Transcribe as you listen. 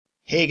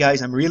Hey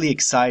guys, I'm really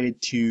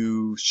excited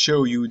to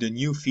show you the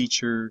new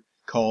feature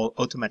called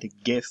Automatic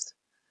Gift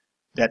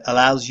that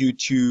allows you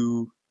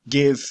to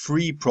give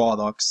free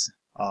products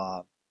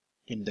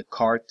in the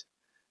cart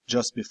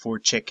just before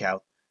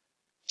checkout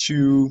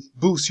to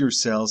boost your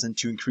sales and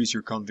to increase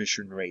your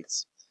conversion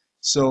rates.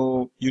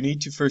 So you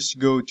need to first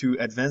go to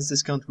Advanced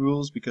Discount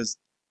Rules because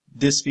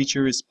this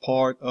feature is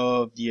part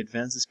of the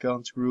Advanced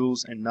Discount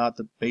Rules and not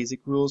the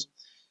basic rules.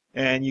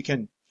 And you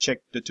can check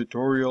the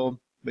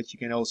tutorial, but you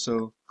can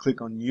also click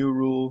on New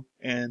Rule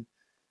and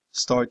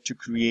start to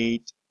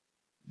create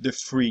the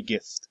free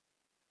gift.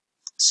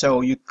 So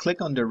you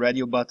click on the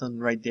radio button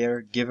right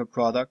there, give a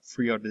product,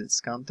 free or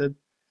discounted,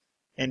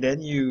 and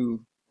then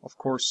you of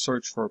course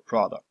search for a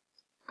product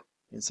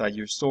inside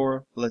your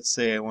store. Let's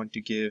say I want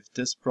to give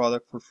this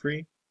product for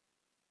free.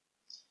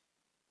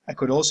 I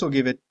could also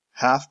give it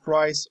half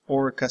price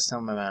or a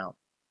custom amount,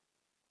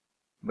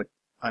 but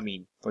I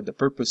mean, for the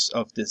purpose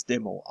of this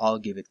demo, I'll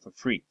give it for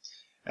free.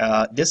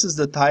 This is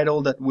the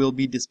title that will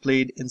be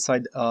displayed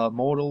inside a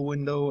modal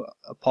window,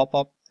 a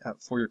pop-up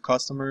for your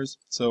customers.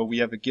 So we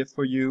have a gift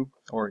for you,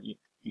 or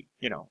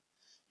you know,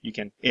 you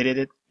can edit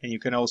it, and you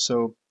can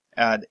also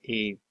add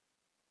a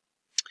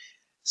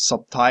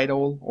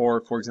subtitle,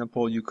 or for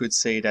example, you could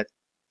say that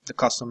the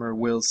customer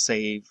will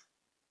save,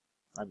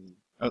 I mean,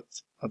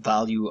 a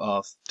value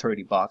of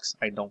 30 bucks.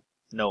 I don't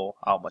know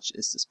how much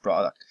is this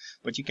product,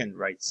 but you can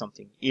write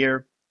something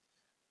here,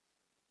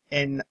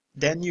 and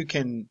then you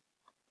can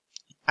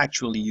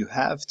actually you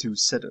have to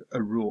set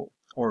a rule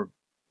or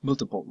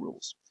multiple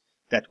rules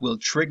that will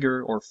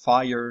trigger or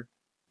fire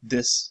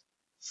this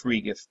free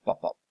gift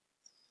pop-up.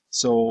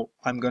 So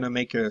I'm gonna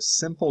make a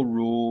simple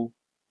rule,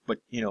 but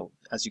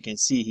as you can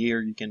see here,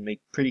 you can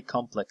make pretty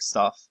complex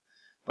stuff,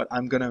 but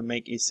I'm gonna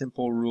make a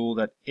simple rule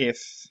that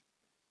if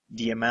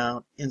the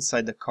amount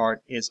inside the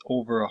cart is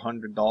over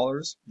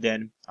 $100,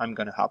 then I'm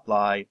gonna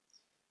apply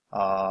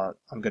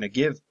I'm gonna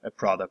give a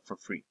product for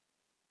free.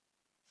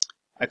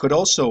 I could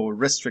also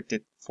restrict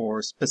it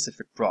for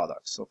specific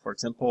products. So for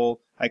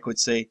example, I could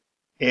say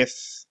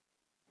if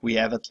we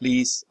have at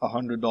least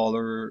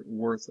 $100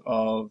 worth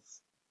of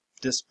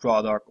this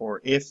product,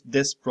 or if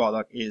this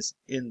product is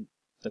in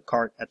the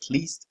cart at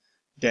least,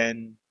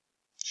 then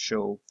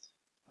show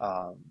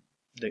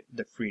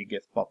the free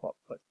gift pop-up.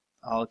 But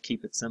I'll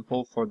keep it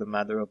simple for the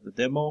matter of the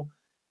demo.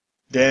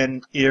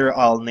 Then here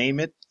I'll name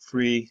it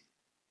free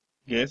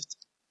gift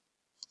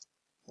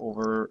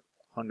over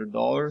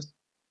 $100.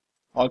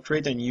 I'll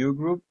create a new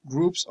group.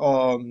 Groups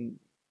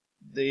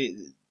they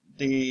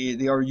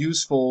are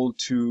useful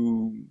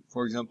to,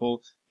 for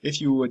example, if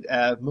you would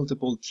have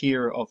multiple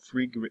tier of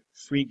free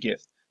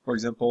gift. For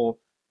example,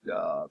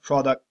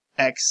 product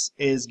X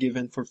is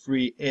given for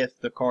free if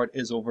the cart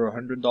is over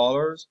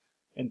 $100,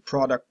 and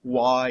product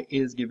Y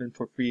is given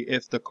for free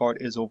if the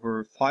cart is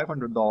over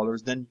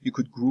 $500. Then you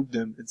could group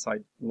them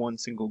inside one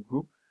single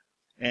group,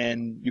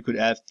 and you could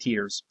have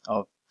tiers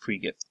of free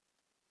gift.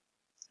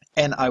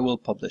 And I will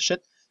publish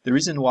it. The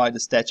reason why the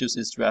status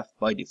is draft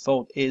by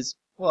default is,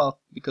 well,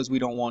 because we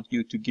don't want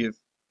you to give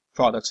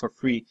products for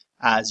free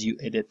as you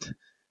edit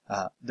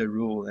the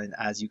rule and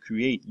as you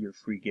create your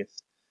free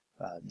gift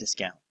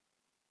discount.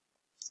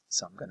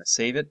 So I'm going to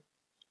save it.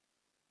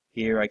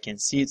 Here I can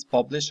see it's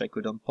published. I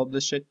could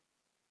unpublish it,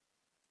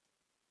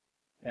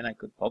 and I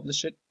could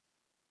publish it.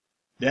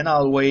 Then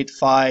I'll wait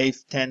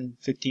 5, 10,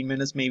 15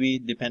 minutes maybe,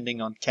 depending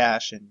on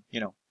cache and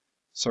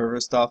server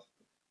stuff,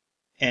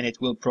 and it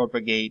will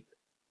propagate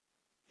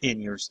in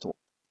your store.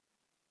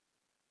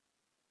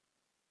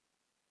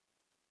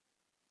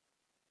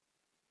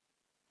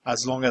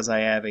 As long as I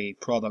have a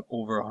product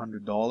over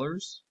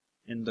 $100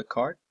 in the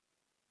cart,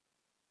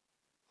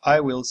 I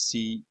will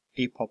see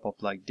a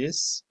pop-up like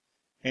this.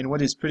 And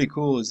what is pretty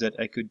cool is that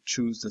I could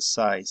choose the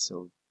size,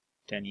 so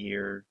 10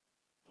 years,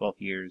 12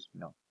 years,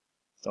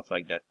 stuff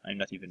like that. I'm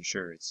not even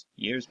sure it's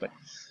years, but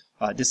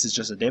this is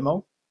just a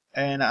demo.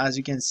 And as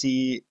you can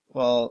see,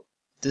 well,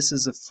 this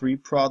is a free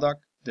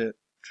product, the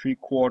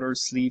 3/4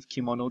 sleeve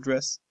kimono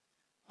dress.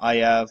 I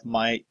have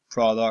my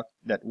product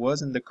that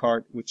was in the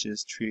cart, which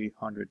is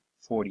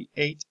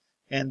 $348,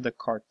 and the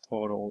cart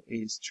total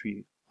is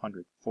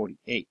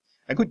 $348.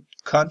 I could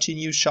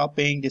continue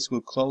shopping. This will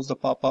close the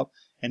pop-up,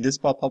 and this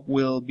pop-up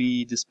will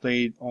be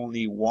displayed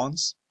only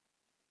once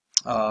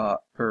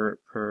per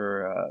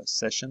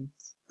session,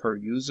 per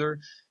user,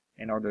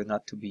 in order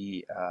not to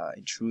be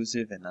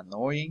intrusive and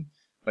annoying.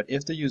 But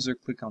if the user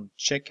click on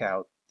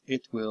checkout,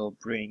 it will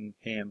bring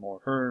him or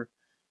her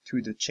to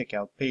the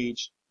checkout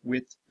page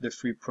with the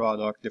free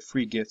product, the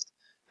free gift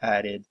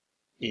added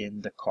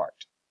in the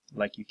cart.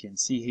 Like you can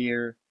see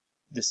here,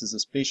 this is a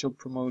special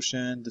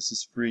promotion, this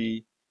is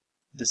free,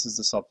 this is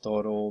the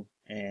subtotal,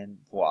 and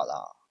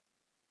voila.